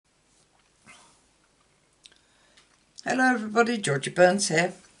Hello everybody, Georgie Burns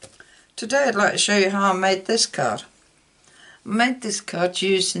here. Today I'd like to show you how I made this card. I made this card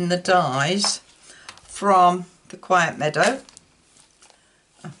using the dies from the Quiet Meadow.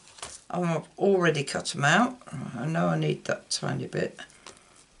 I've already cut them out. I know I need that tiny bit.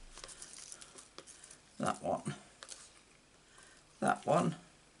 That one,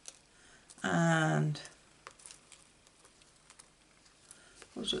 and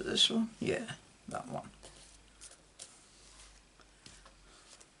was it this one? Yeah, that one.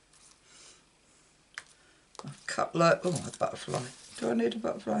 I've cut like, oh, a butterfly. Do I need a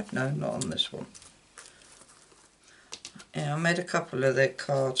butterfly? No, not on this one. Yeah, I made a couple of their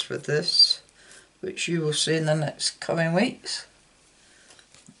cards with this, which you will see in the next coming weeks.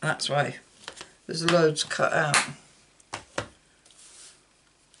 That's why there's loads cut out.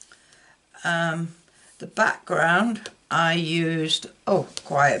 The background I used,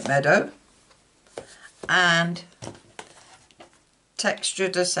 Quiet Meadow and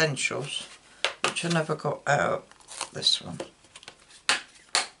Textured Essentials, which I never got out. This one.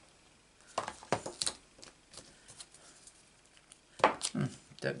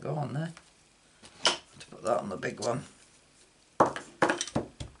 Don't go on there. To put that on the big one.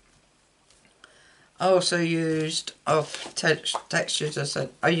 I also used Textured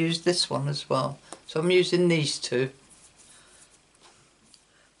Essentials. I used this one as well. So I'm using these two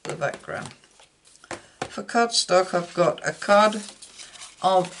for the background. For cardstock, I've got a card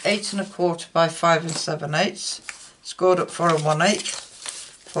of 8 1/4 by 5 7/8, scored up 4 1/8,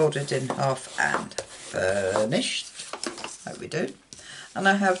 folded in half and burnished, like we do. And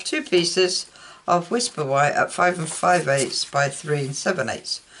I have 2 pieces of Whisper White at 5 5/8 by 3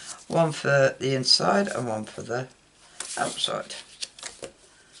 7/8, one for the inside and one for the outside.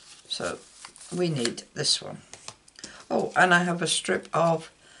 So we need this one. Oh, and I have a strip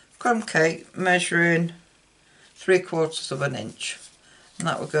of crumb cake measuring 3/4 inch, and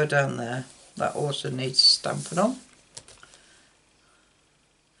that will go down there. That also needs stamping on,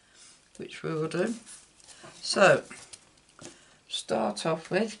 which we will do. So start off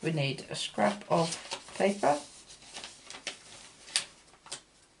with, we need a scrap of paper,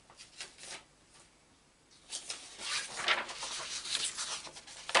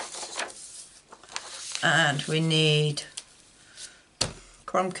 and we need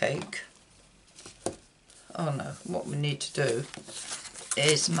crumb cake. Oh no, what we need to do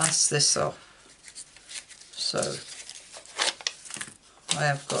is mask this off. So I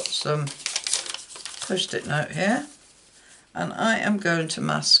have got some post-it note here, and I am going to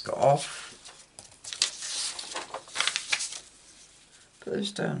mask off. Put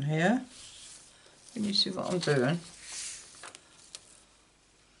this down here. Can you see what I'm doing?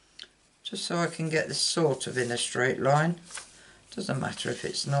 Just so I can get this sort of in a straight line. Doesn't matter if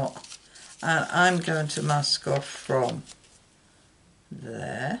it's not. And I'm going to mask off from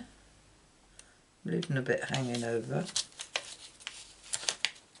there, leaving a bit hanging over.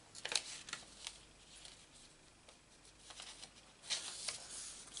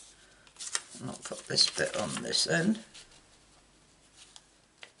 And I'll put this bit on this end.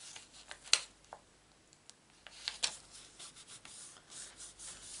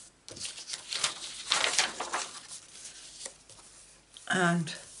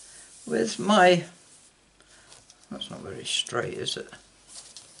 And with my, that's not very straight, is it?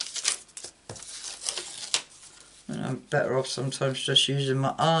 And I'm better off sometimes just using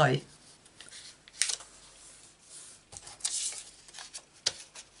my eye.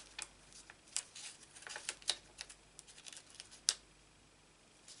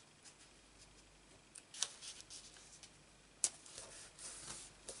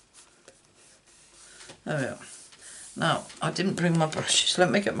 There we are. Now, I didn't bring my brushes. Let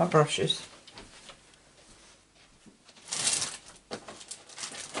me get my brushes.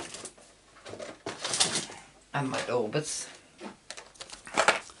 And my daubers.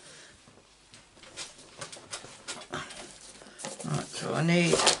 Right, so I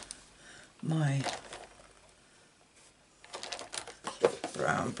need my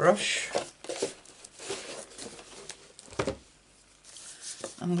brown brush.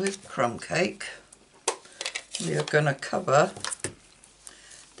 And with crumb cake, we are going to cover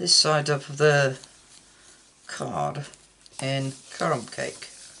this side of the card in crumb cake.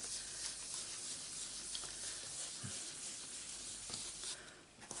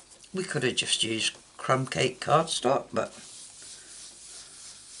 We could have just used crumb cake cardstock, but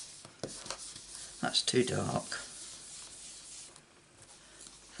that's too dark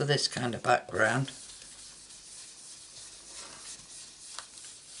for this kind of background.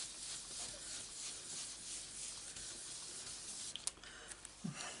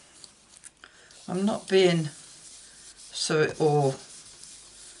 I'm not being so it all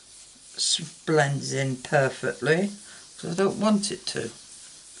blends in perfectly, because I don't want it to.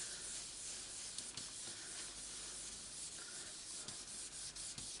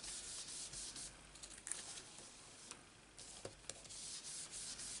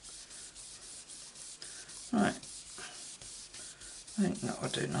 Right, I think that will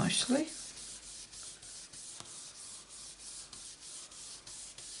do nicely.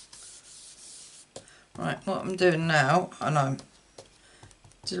 Right, what I'm doing now, and I'm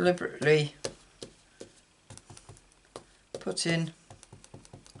deliberately putting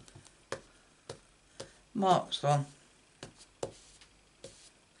marks on,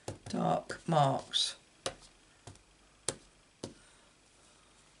 dark marks.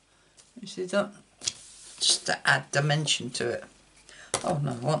 You see that? Just to add dimension to it. Oh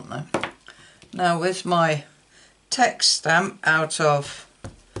no, I want that. Now with my text stamp out of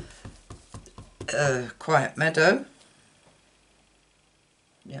Quite Meadow,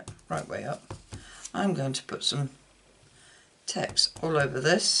 yeah, right way up, I'm going to put some text all over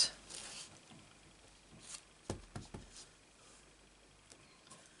this.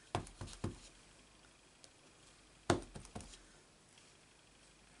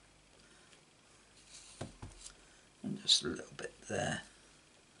 And just a little bit there.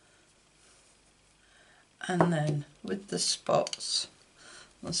 And then with the spots,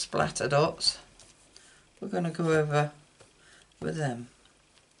 the splatter dots, we're going to go over with them.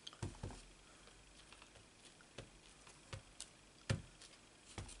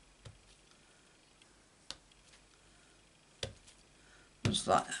 Just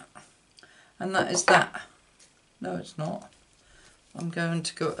like that. And that is that. No, it's not. I'm going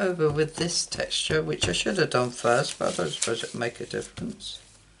to go over with this texture, which I should have done first, but I don't suppose it will make a difference.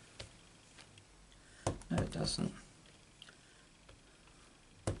 No, it doesn't.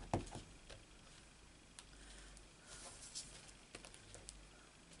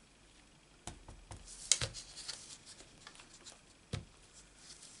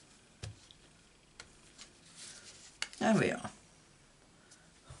 There we are.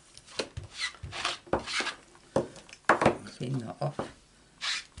 Clean that off.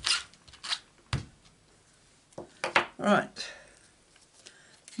 Right.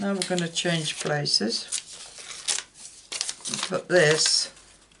 Now we're going to change places. Put this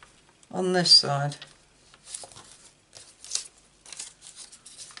on this side.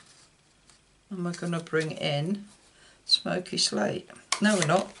 And we're going to bring in Smoky Slate. No, we're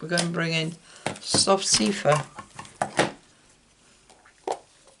not. We're going to bring in Soft Seafoam.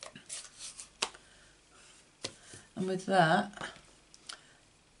 And with that,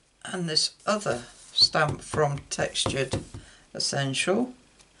 and this other stamp from Textured Essential,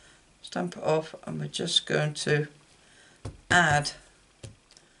 stamp it off, and we're just going to add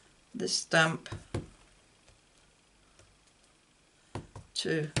this stamp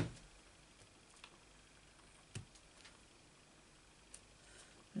to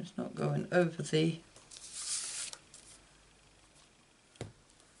it's not going over the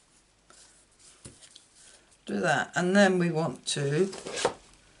do that, and then we want to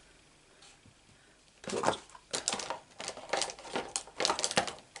put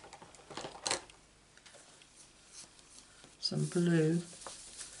some blue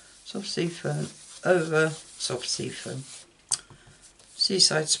soft seafoam over soft seafoam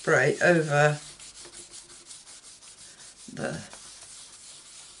seaside spray over the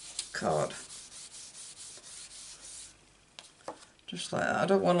card, just like that. I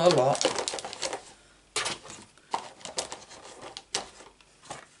don't want a lot.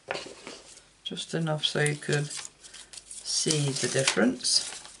 Just enough so you could see the difference.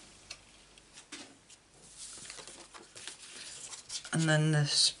 And then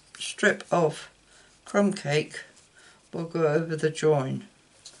this strip of crumb cake will go over the join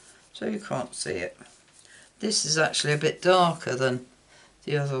so you can't see it. This is actually a bit darker than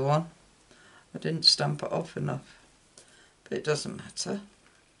the other one. I didn't stamp it off enough, but it doesn't matter.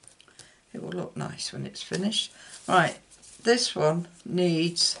 It will look nice when it's finished. Right, this one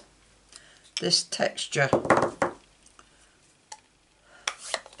needs this texture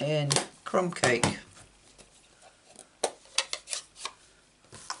in crumb cake.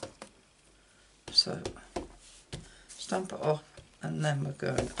 So stamp it off, and then we're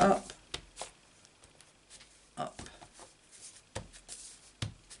going up, up.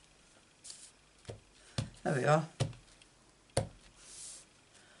 There we are.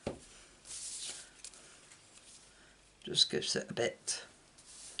 Just gives it a bit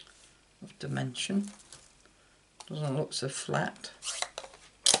of dimension. Doesn't look so flat.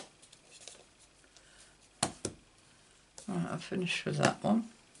 Right, I've finished with that one.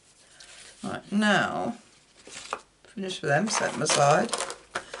 Right, now Finish with them, set them aside.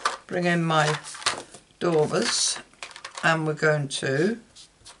 Bring in my daubers and we're going to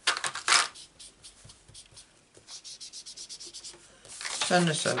turn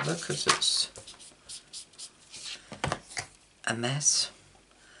this over because it's a mess.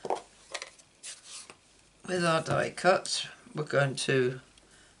 With our die cuts, we're going to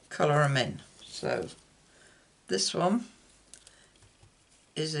colour them in. So this one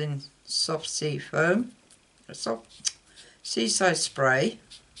is in soft sea foam, soft seaside spray.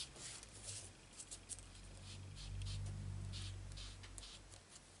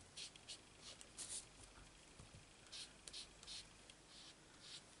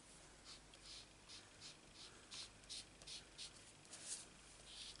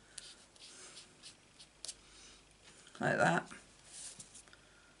 Like that.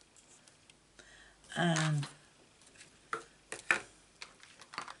 And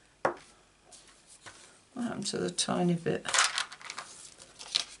what happened to the tiny bit?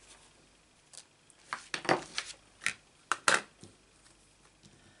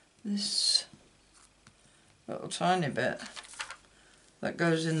 This little tiny bit that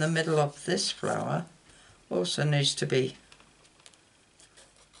goes in the middle of this flower also needs to be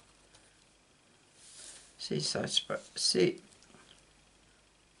seaside spray.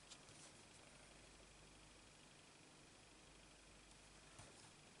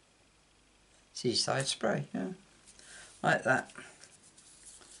 Seaside spray, yeah, like that.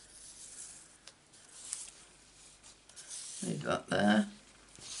 Leave that there.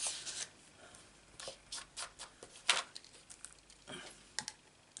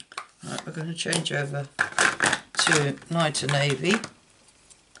 Right, we're going to change over to Night and Navy.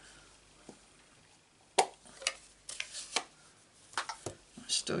 I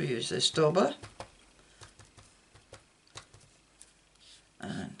still use this dauber.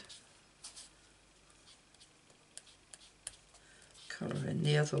 And colour in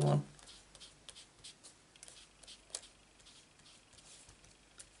the other one.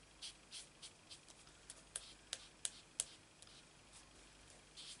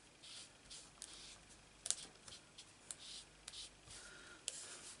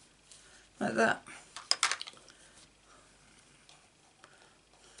 Like that.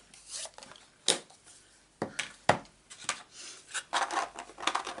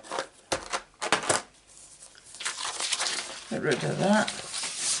 Get rid of that.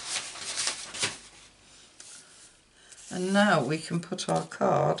 And now we can put our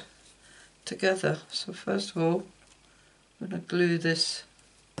card together. So first of all, I'm going to glue this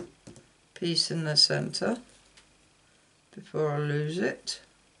piece in the centre before I lose it.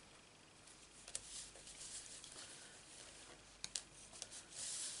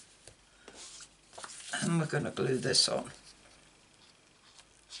 And we're going to glue this on.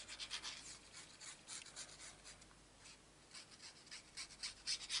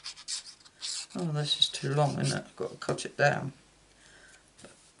 Oh, this is too long, isn't it? I've got to cut it down.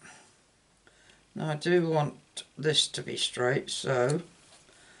 Now I do want this to be straight, so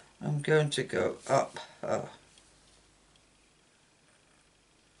I'm going to go up there.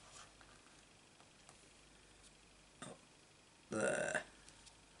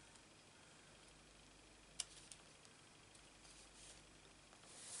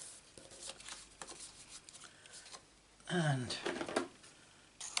 And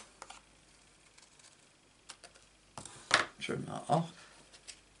trim that off.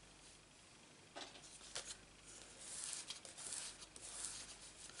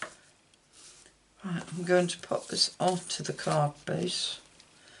 Right, I'm going to pop this onto the card base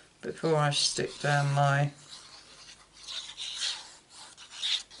before I stick down my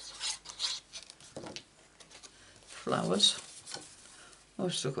flowers.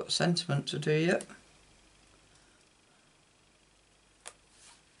 I've still got sentiment to do yet.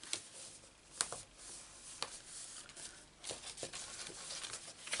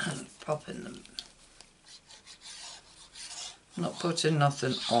 And popping them. Not putting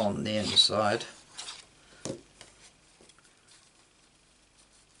nothing on the inside.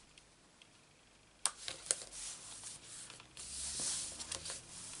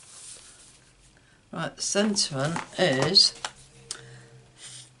 Right, the sentiment is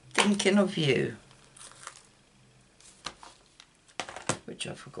thinking of you, which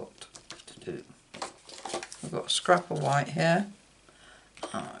I forgot to do. I've got a scrap of white here.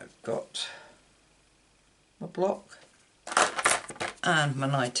 I've got my block and my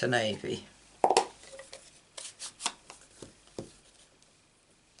Night and Navy.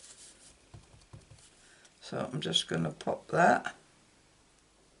 So I'm just going to pop that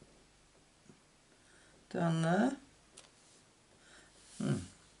down there.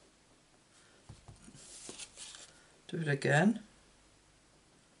 Do it again.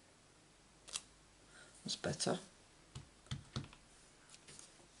 That's better.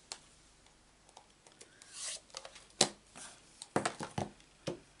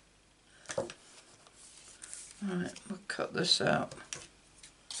 Right, we'll cut this out.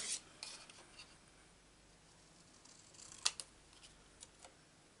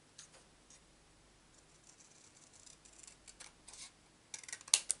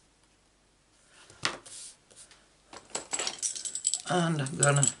 And I'm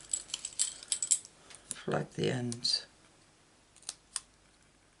going to flag the ends.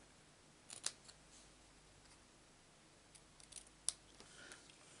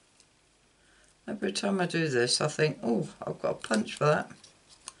 Every time I do this I think, oh, I've got a punch for that,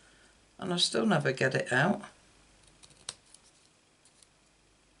 and I still never get it out.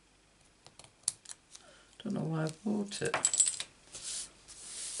 Don't know why I bought it.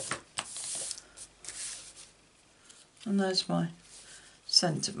 And there's my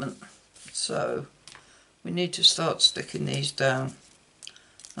sentiment. So we need to start sticking these down.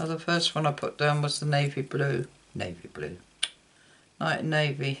 Now the first one I put down was the navy blue, night and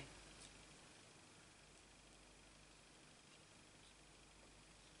navy.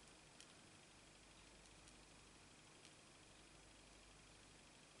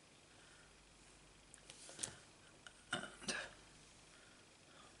 And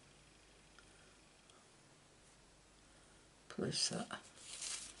place that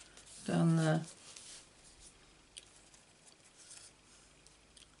down there.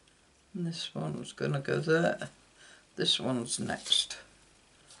 And this one's going to go there. This one's next.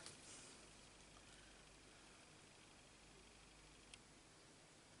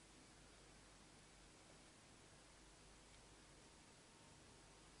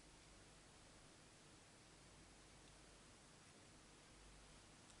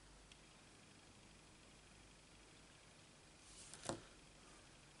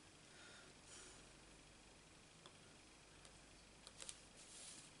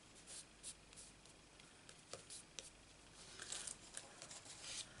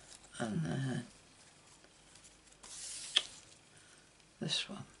 And then this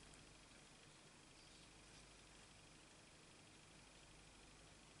one.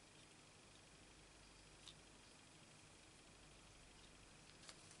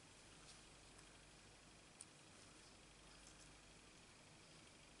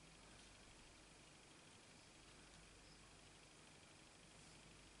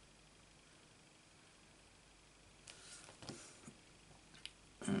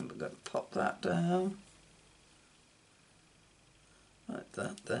 And we're going to pop that down like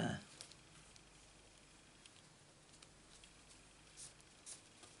that there.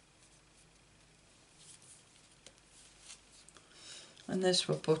 And this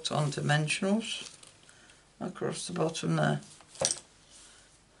we'll put on dimensionals across the bottom there.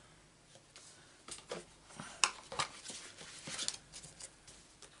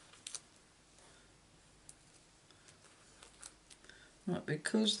 Right,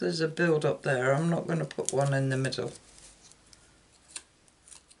 because there's a build up there, I'm not going to put one in the middle.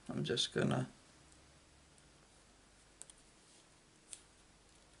 I'm just going to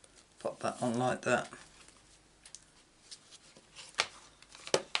pop that on like that.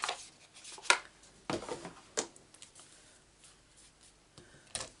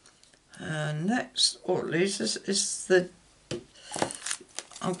 And next, or at least is the,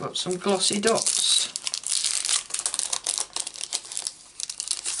 I've got some glossy dots.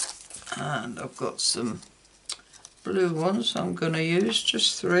 And I've got some blue ones I'm going to use,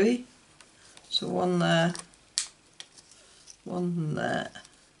 just 3. So one there,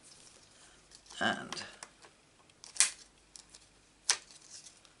 and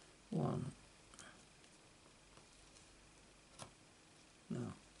one, no,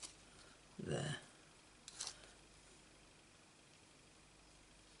 there.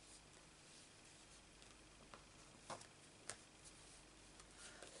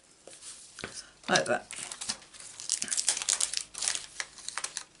 Like that.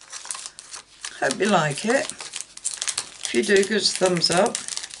 Hope you like it. If you do, give us a thumbs up.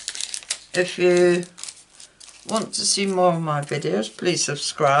 If you want to see more of my videos, please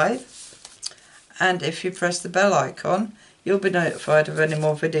subscribe. And if you press the bell icon, you'll be notified of any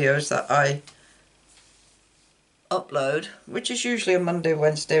more videos that I upload, which is usually on Monday,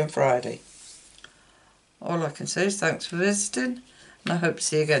 Wednesday and Friday. All I can say is thanks for visiting, and I hope to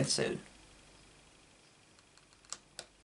see you again soon.